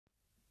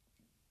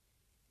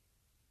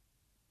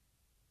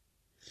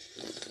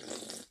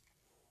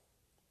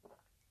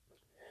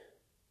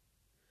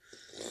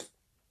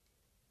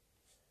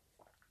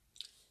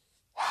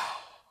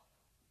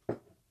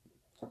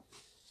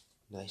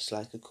Nice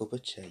like a cup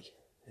of tea,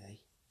 eh?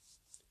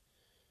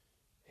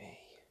 Hey.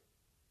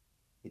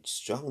 It's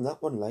strong,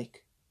 that one,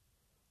 like.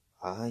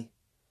 Aye.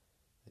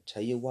 I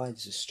tell you why,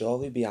 there's a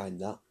story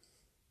behind that.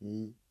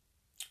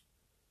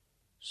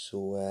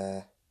 So,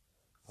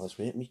 I was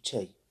making me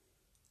tea.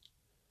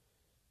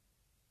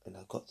 And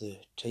I got the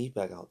tea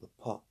bag out of the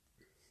pot.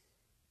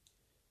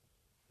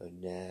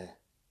 And they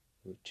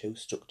were two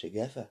stuck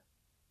together.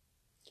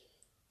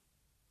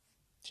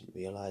 Didn't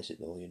realise it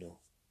though, you know.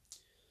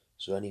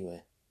 So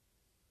anyway,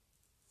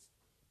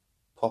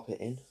 pop it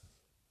in.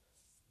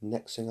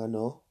 Next thing I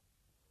know,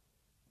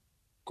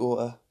 go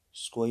to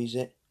squeeze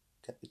it,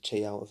 get the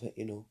tea out of it,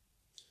 you know.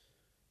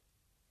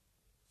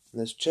 And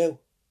there's two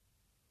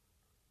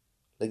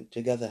linked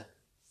together.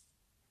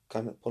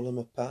 Can't pull them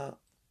apart.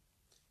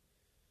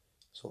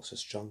 So it's a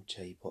strong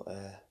tea, but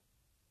I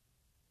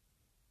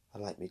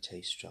like my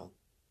tea strong.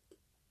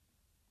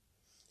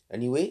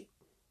 Anyway,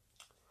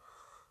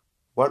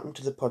 welcome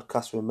to the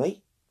podcast with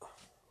me.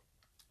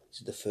 This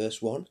is the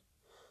first one.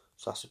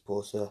 So I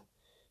suppose the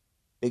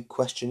big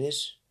question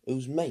is,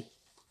 who's me?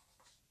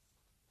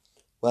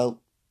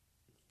 Well,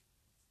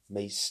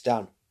 me's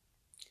Stan.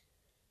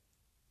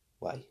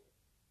 Why?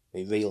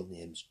 My real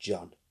name's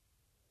John.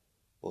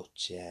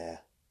 But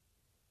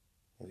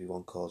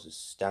everyone calls us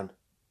Stan.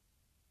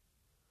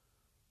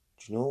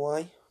 Do you know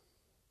why?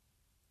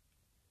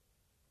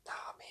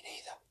 Nah, me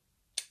neither.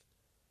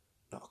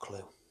 Not a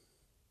clue.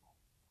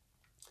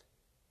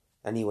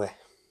 Anyway,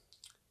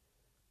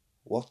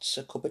 what's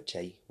a cup of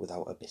tea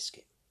without a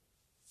biscuit?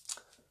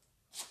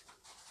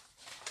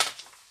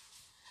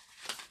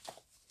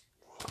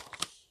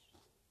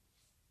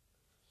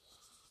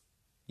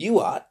 You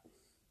what?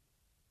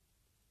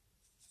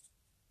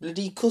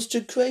 Bloody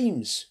custard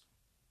creams.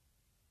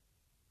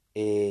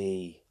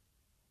 Hey,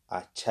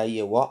 I tell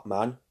you what,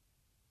 man.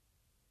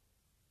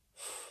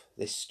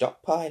 This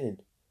stockpiling,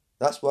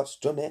 that's what's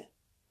done it.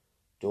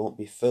 Don't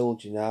be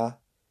fooled, you know.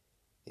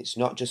 It's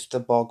not just a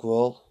bog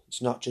roll.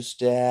 It's not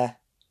just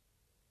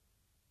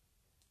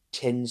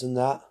tins and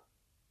that.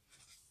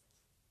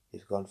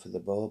 They've gone for the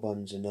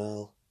bourbons and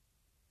all.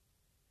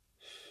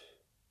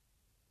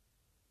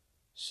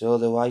 So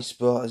the ice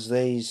brought us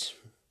these.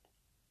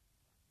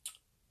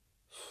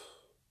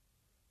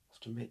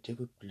 Have to make do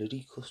with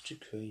bloody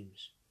custard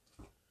creams.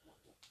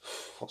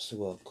 What's the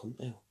world come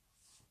to?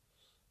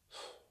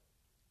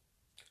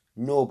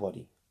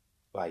 Nobody,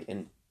 right?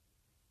 And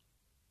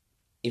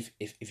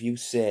if you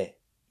say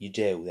you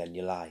do, then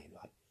you're lying,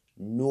 right?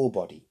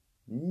 Nobody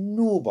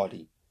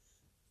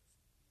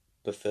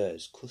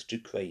prefers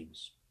custard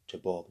creams to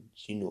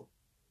bourbons, you know.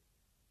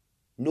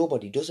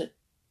 Nobody does it.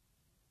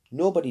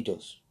 Nobody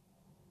does.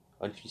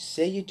 And if you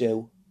say you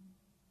do,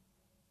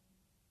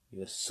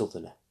 you're a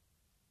southerner.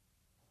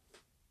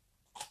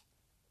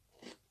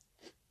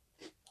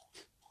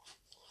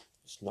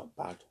 It's not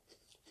bad.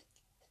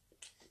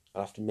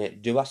 I'll have to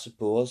make do, I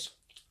suppose.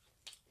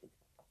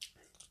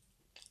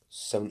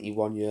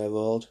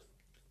 71-year-old,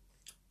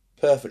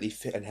 perfectly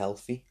fit and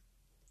healthy,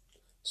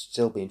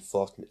 still being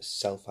forced into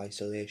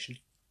self-isolation.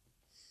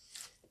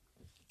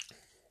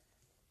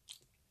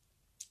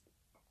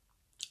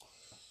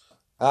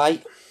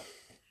 Aye,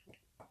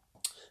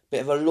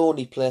 bit of a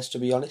lonely place, to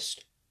be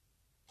honest.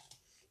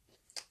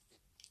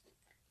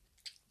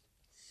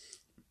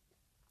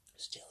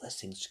 Still, there's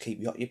things to keep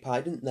you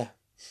occupied, isn't there?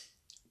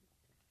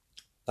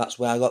 That's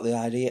where I got the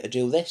idea to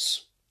do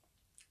this.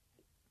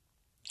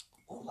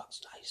 Oh,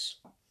 that's nice.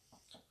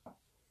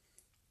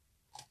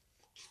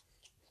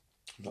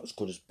 Not as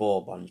good as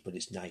bourbons, but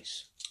it's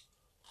nice.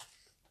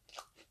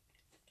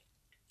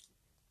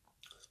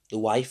 The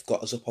wife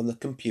got us up on the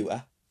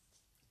computer.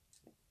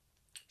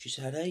 She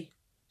said, "Hey,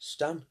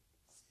 Stan,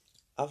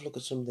 have a look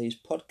at some of these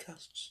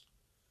podcasts."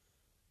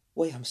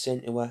 Wait, I'm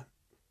saying to her,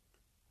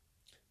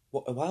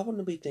 what do I want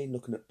to be doing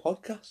looking at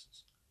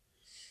podcasts?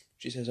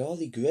 She says, "Oh,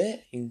 they're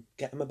great. You can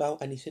get them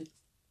about anything.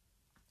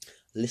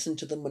 Listen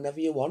to them whenever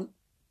you want."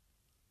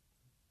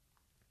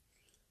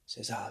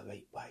 Says,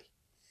 right, why?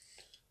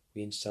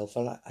 We're in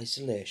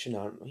self-isolation,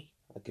 aren't we?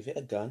 I'll give it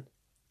a gun.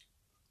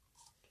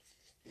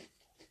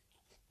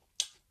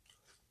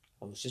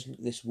 I was listening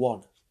to this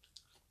one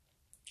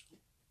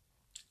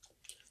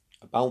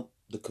about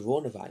the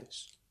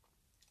coronavirus.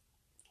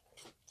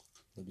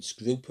 There was this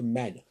group of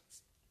men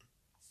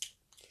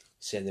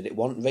saying that it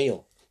wasn't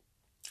real.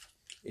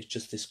 It's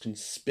just this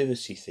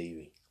conspiracy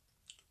theory.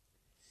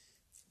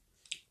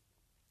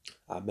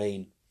 I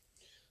mean,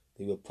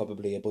 they were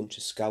probably a bunch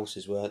of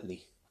scousers, weren't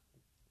they?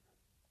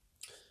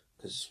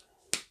 Because,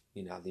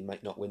 you know, they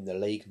might not win the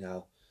league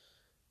now.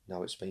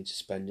 Now it's been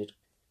suspended.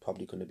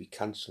 Probably going to be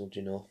cancelled,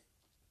 you know.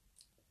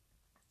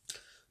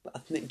 But I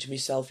think to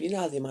myself, you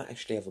know, they might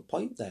actually have a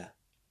point there.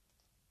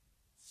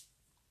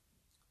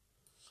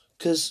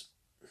 Because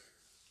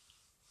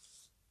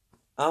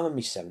I'm in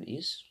my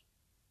 70s.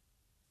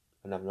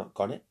 And I've not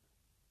got it.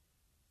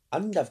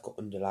 And I've got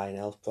underlying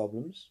health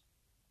problems.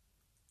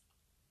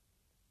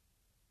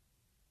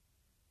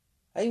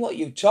 Hey, what are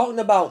you talking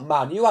about,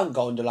 man? You ain't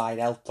got underlying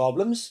health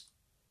problems.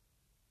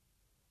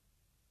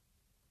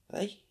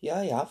 Hey, yeah,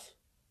 I have.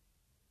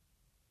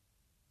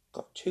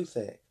 Got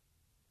toothache.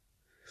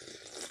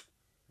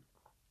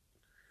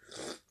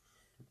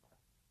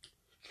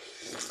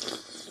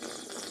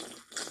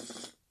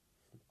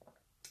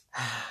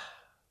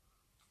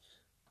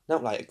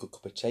 Not like a good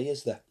cup of tea,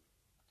 is there?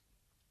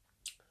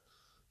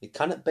 You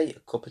cannot beat a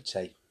cup of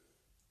tea.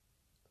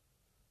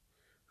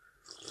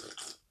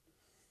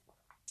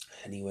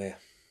 Anyway,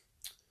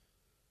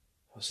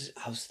 I was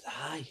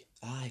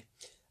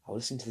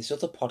listening to this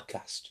other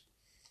podcast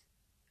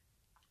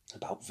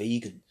about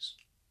vegans,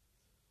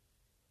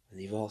 and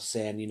they're all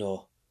saying, you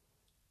know,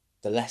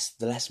 the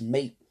less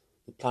meat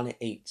the planet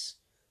eats,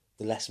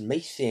 the less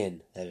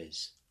methane there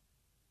is.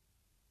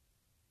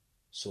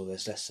 So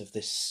there's less of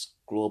this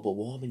global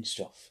warming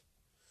stuff.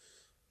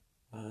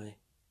 Aye.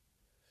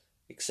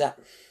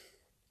 Except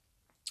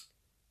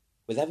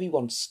with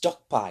everyone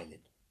stockpiling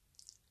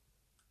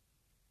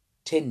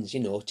tins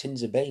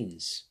of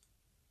beans,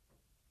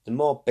 the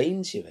more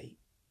beans you eat,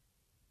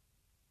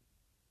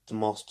 the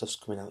more stuff's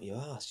coming out your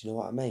arse, you know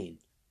what I mean?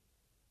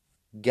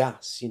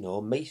 Gas,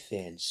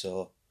 methane,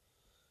 so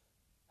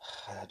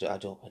I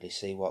don't really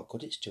see what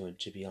good it's doing,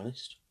 to be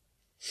honest.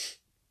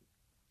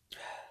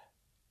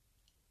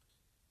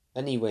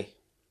 Anyway,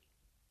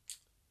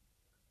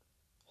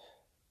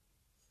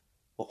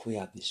 what have we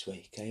had this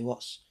week, eh?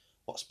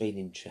 What's been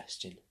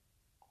interesting?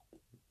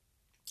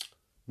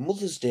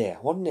 Mother's Day,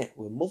 wasn't it?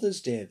 Well,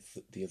 Mother's Day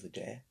the other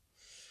day.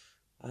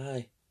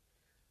 Aye.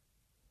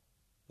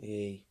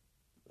 Hey,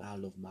 I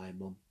love my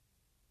mum.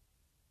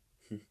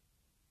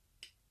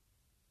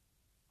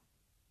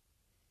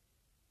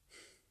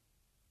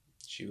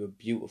 She was a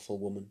beautiful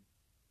woman.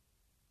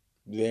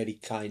 Really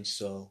kind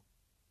soul.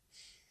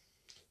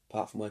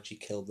 Apart from when she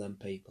killed them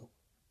people.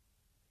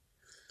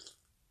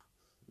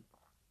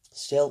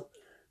 Still,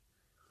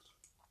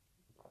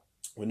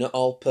 we're not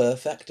all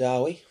perfect,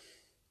 are we?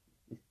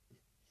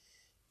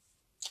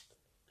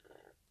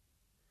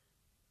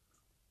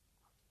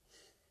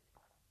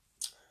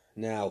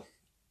 Now,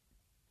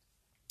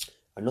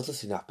 another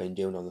thing I've been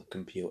doing on the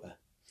computer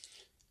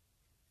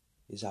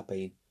is I've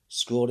been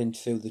scrolling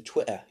through the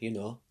Twitter,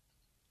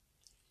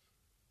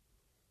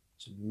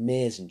 It's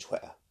amazing,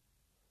 Twitter.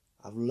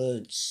 I've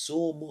learned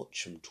so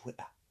much from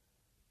Twitter.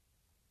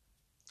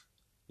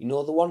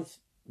 The one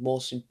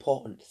most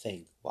important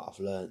thing what I've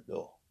learned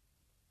though,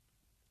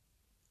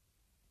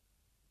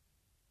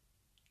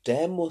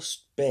 there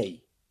must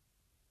be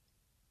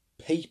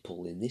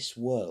people in this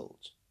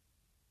world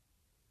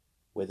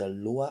with a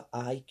lower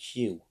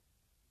IQ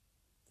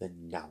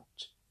than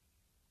Nout.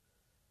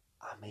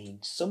 I mean,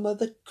 some of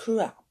the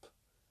crap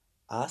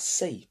I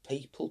see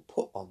people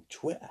put on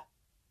Twitter.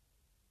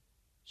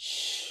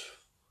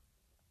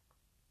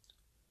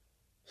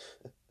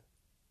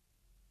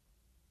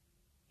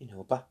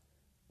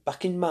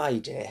 Back in my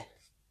day,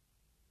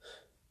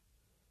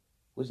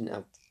 we didn't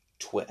have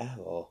Twitter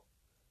or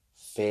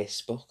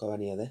Facebook or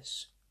any of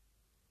this.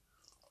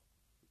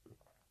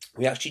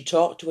 We actually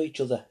talked to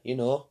each other,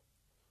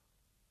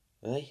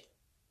 Eh?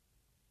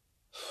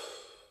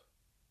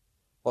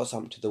 What's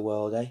happened to the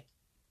world, eh?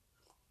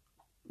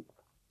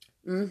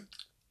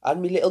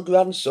 Had my little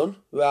grandson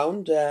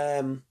round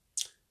to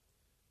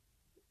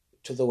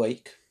the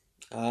week.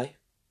 Aye.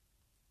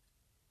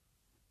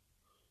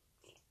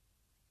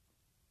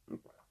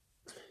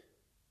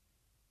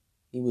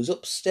 He was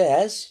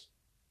upstairs,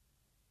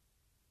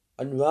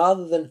 and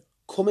rather than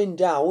coming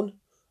down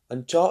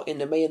and talking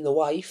to me and the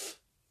wife,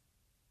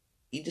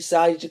 he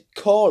decided to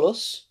call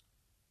us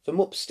from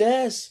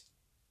upstairs.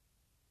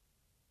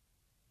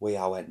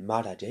 I went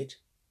mad, I did.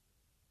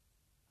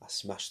 I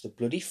smashed the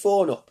bloody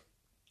phone up.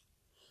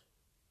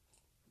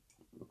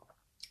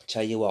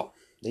 Tell you what,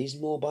 these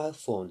mobile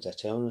phones are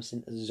turning us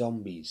into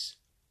zombies.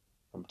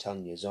 I'm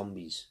telling you,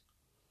 zombies.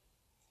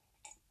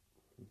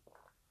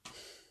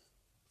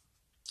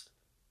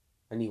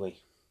 Anyway,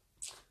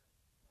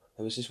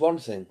 there was this one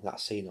thing that I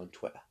seen on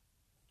Twitter.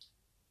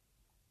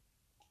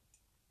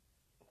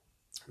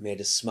 Made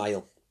us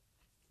smile.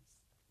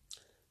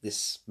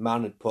 This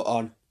man had put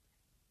on,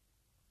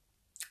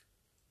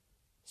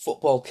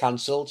 football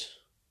cancelled.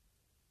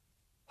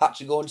 Had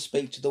to go and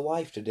speak to the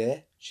wife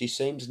today. She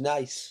seems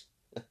nice.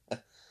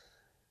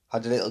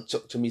 Had a little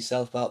chuck to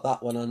myself about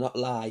that one, I'll not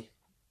lie.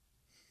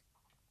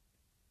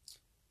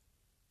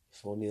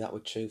 If only that were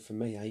true for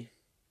me, eh?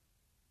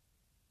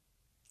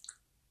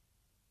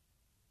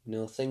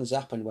 Things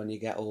happen when you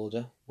get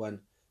older, when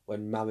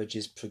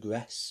marriages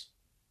progress.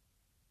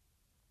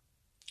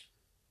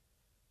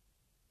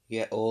 You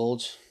get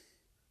old,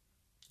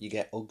 you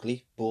get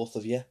ugly, both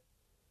of you.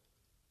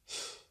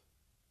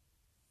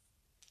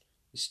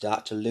 You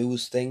start to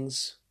lose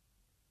things.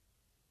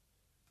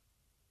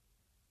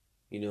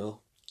 Your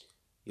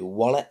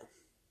wallet,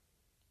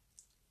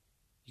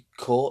 your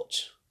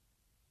coat,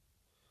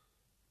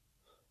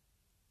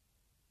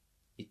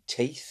 your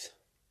teeth,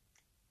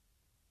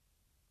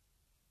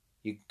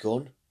 your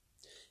gun.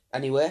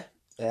 Anyway,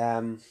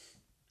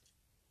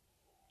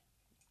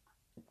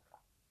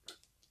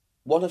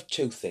 one of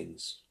two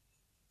things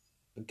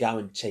are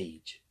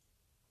guaranteed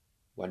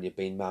when you've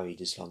been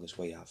married as long as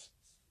we have.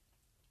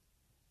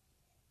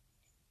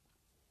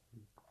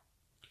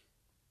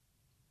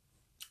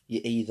 you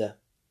either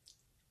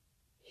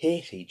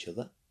hate each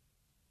other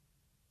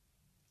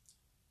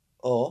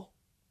or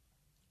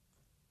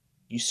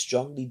you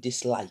strongly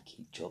dislike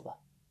each other.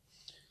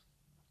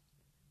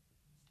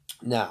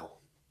 Now,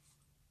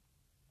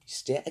 you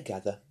stay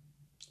together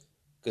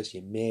because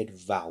you made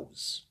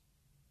vows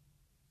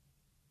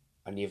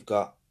and you've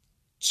got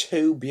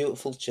 2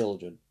 beautiful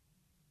children,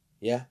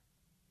 yeah?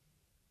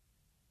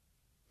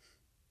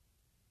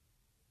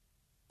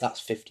 That's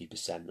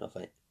 50% of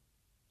it.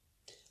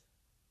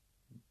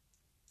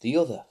 The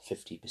other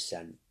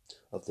 50%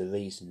 of the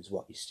reasons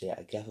what you stay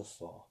together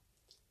for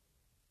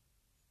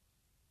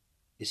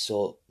is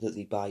so that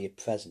they buy you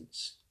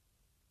presents,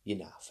 you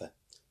know, for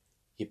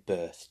your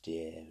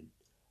birthday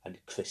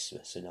and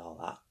Christmas and all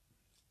that.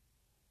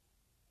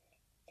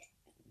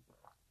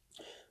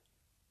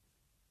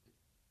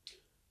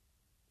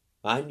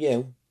 Mind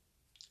you,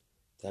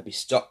 they'll be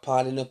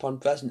stockpiling up on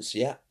presents,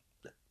 yeah.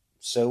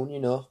 Soon, you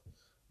know.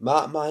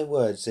 Mark my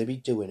words, they'll be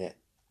doing it.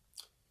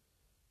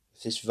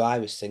 If this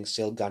virus thing's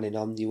still going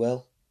on, they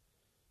will.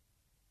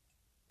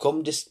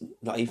 Come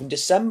not even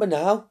December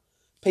now.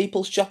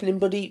 People shopping in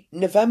bloody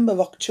November,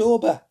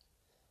 October.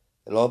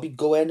 They'll all be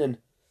going and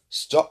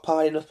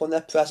stockpiling up on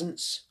their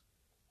presents.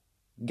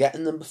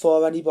 Getting them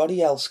before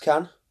anybody else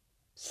can.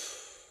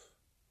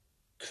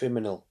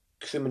 Criminal.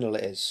 Criminal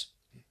it is.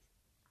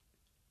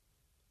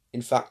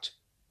 In fact,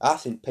 I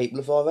think people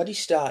have already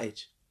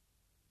started.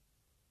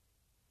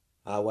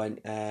 I went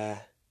in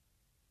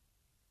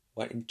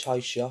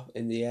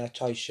the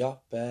toy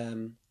shop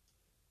a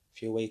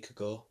few weeks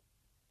ago.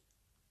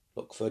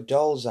 Look for a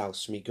doll's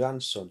house for my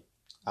grandson.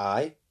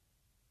 Aye,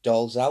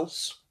 doll's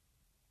house.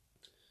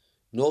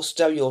 No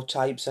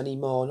stereotypes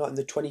anymore, not in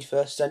the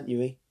 21st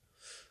century.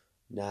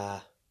 Nah.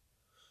 I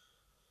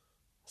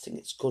think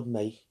it's good,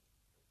 me.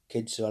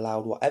 Kids are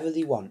allowed whatever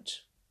they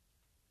want.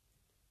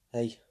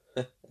 Hey,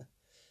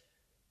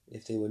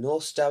 if there were no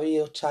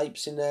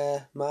stereotypes in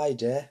my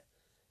day,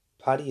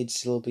 Paddy'd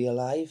still be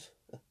alive.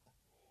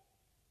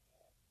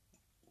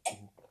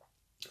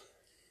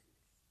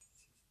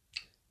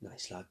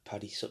 Nice lad,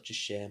 Paddy, such a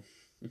shame.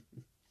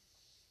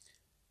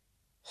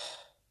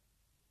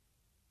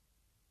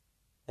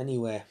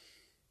 Anyway,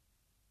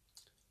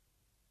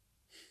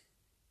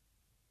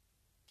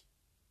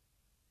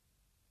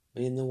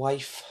 me and the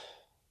wife,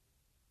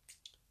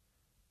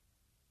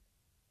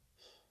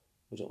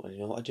 we don't really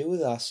know what to do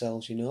with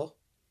ourselves, you know.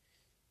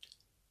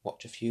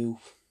 Watch a few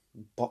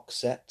box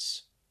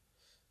sets,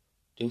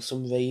 do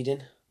some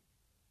reading.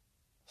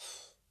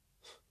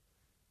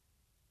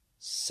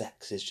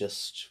 Sex is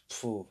just,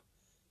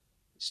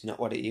 it's not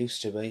what it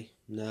used to be,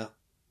 no.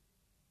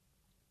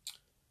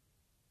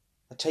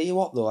 I tell you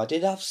what though, I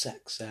did have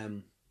sex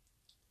about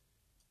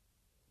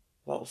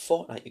a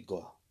fortnight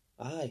ago.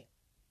 Aye.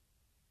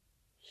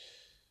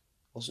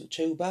 Wasn't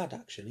too bad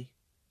actually.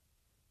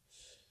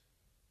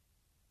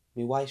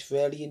 My wife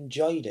really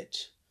enjoyed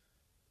it.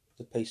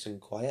 The peace and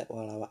quiet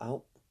while I was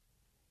out.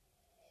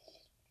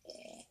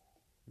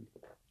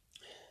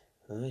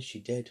 Aye, she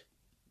did.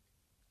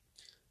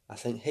 I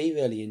think he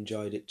really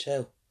enjoyed it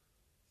too.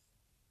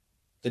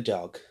 The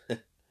dog.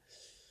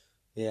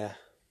 Yeah.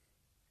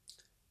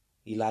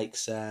 He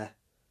likes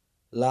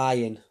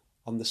lying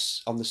on the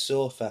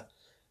sofa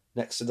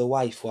next to the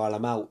wife while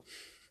I'm out.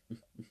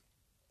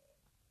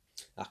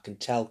 I can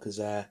tell because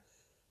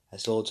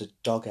there's loads of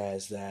dog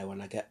hairs there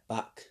when I get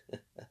back.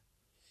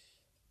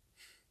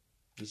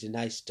 He's a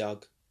nice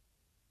dog.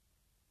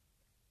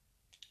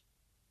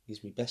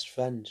 He's my best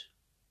friend.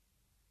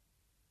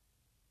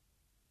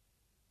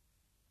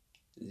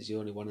 He's the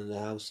only one in the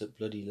house that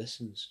bloody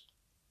listens.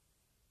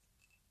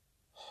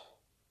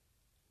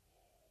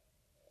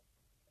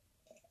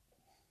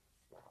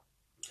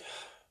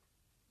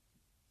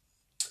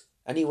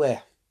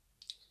 Anyway,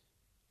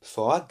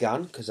 before I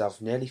gan, because I've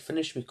nearly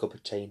finished my cup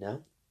of tea now.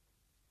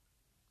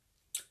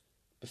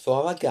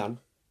 Before I gan,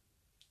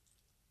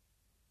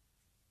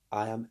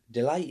 I am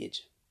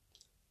delighted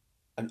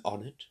and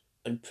honoured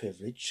and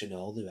privileged and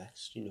all the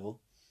rest, you know,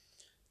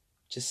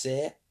 to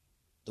say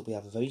that we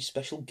have a very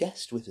special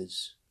guest with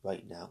us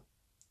right now.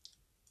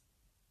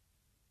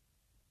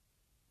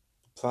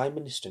 The Prime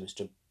Minister,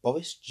 Mr.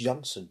 Boris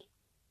Johnson,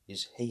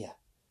 is here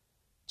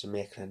to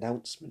make an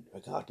announcement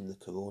regarding the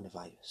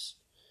coronavirus.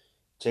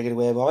 Take it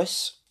away,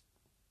 Boris.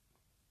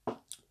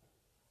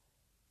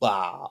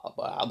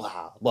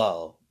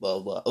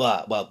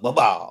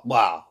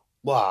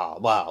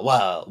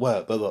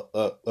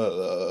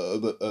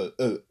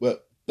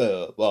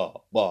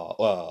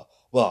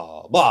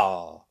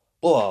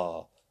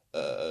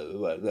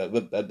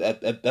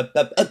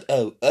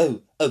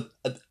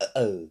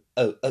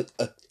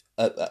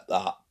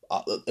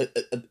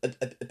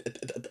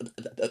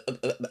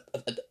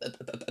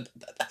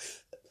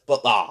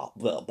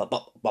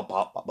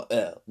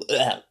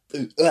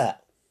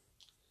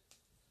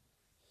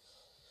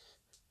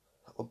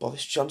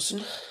 Boris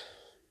Johnson,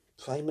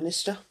 Prime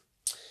Minister,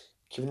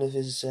 giving us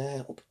his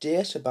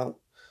update about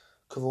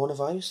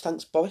coronavirus.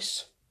 Thanks,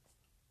 Boris.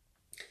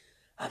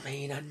 I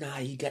mean, I know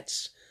he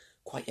gets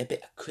quite a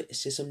bit of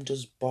criticism,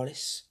 does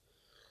Boris?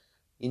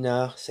 You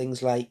know,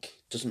 things like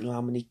doesn't know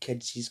how many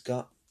kids he's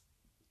got.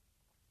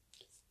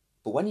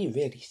 But when you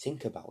really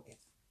think about it,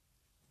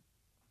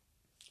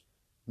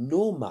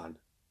 no man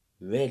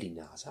really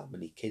knows how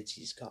many kids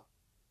he's got,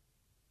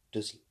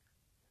 does he?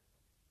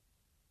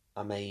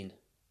 I mean,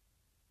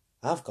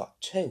 I've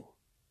got 2.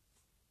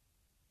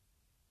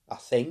 I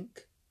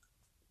think,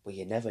 but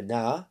you never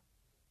know.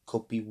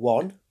 Could be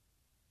 1,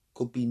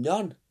 could be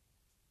none.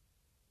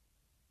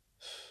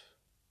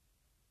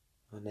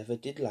 I never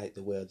did like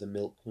the way the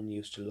milkman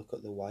used to look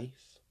at the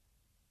wife.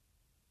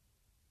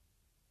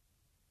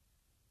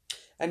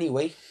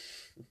 Anyway,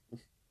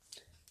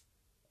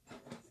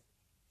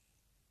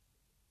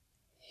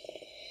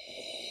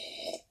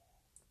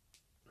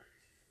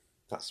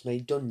 that's me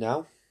done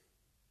now.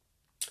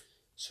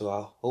 So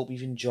I hope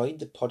you've enjoyed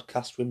the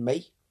podcast with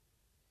me.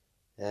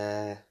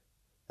 There'll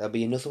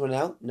be another one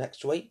out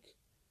next week.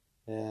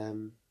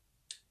 Come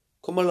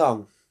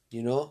along,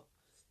 you know.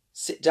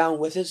 Sit down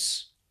with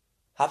us.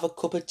 Have a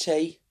cup of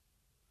tea.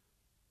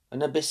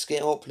 And a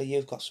biscuit. Hopefully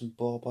you've got some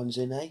bourbons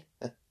in, eh?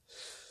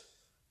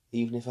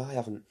 Even if I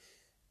haven't.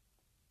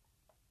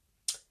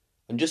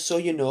 And just so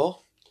you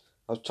know,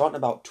 I was talking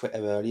about Twitter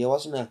earlier,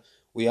 wasn't I?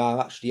 We are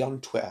actually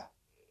on Twitter.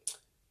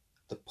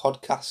 The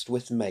podcast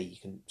with me. You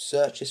can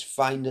search us,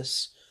 find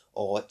us,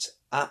 or it's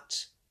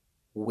at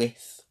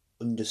with_podcast.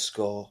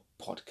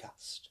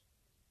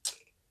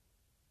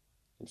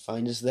 You can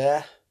find us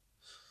there.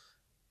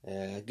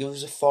 Give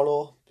us a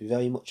follow. Be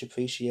very much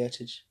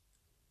appreciated.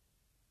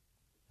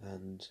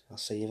 And I'll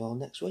see you all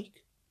next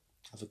week.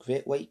 Have a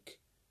great week.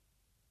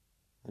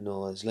 I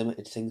know there's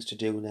limited things to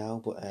do now,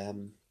 but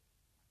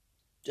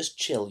just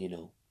chill, you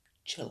know.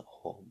 Chill at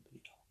home, you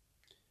know.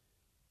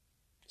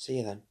 See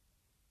you then.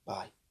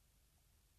 Bye.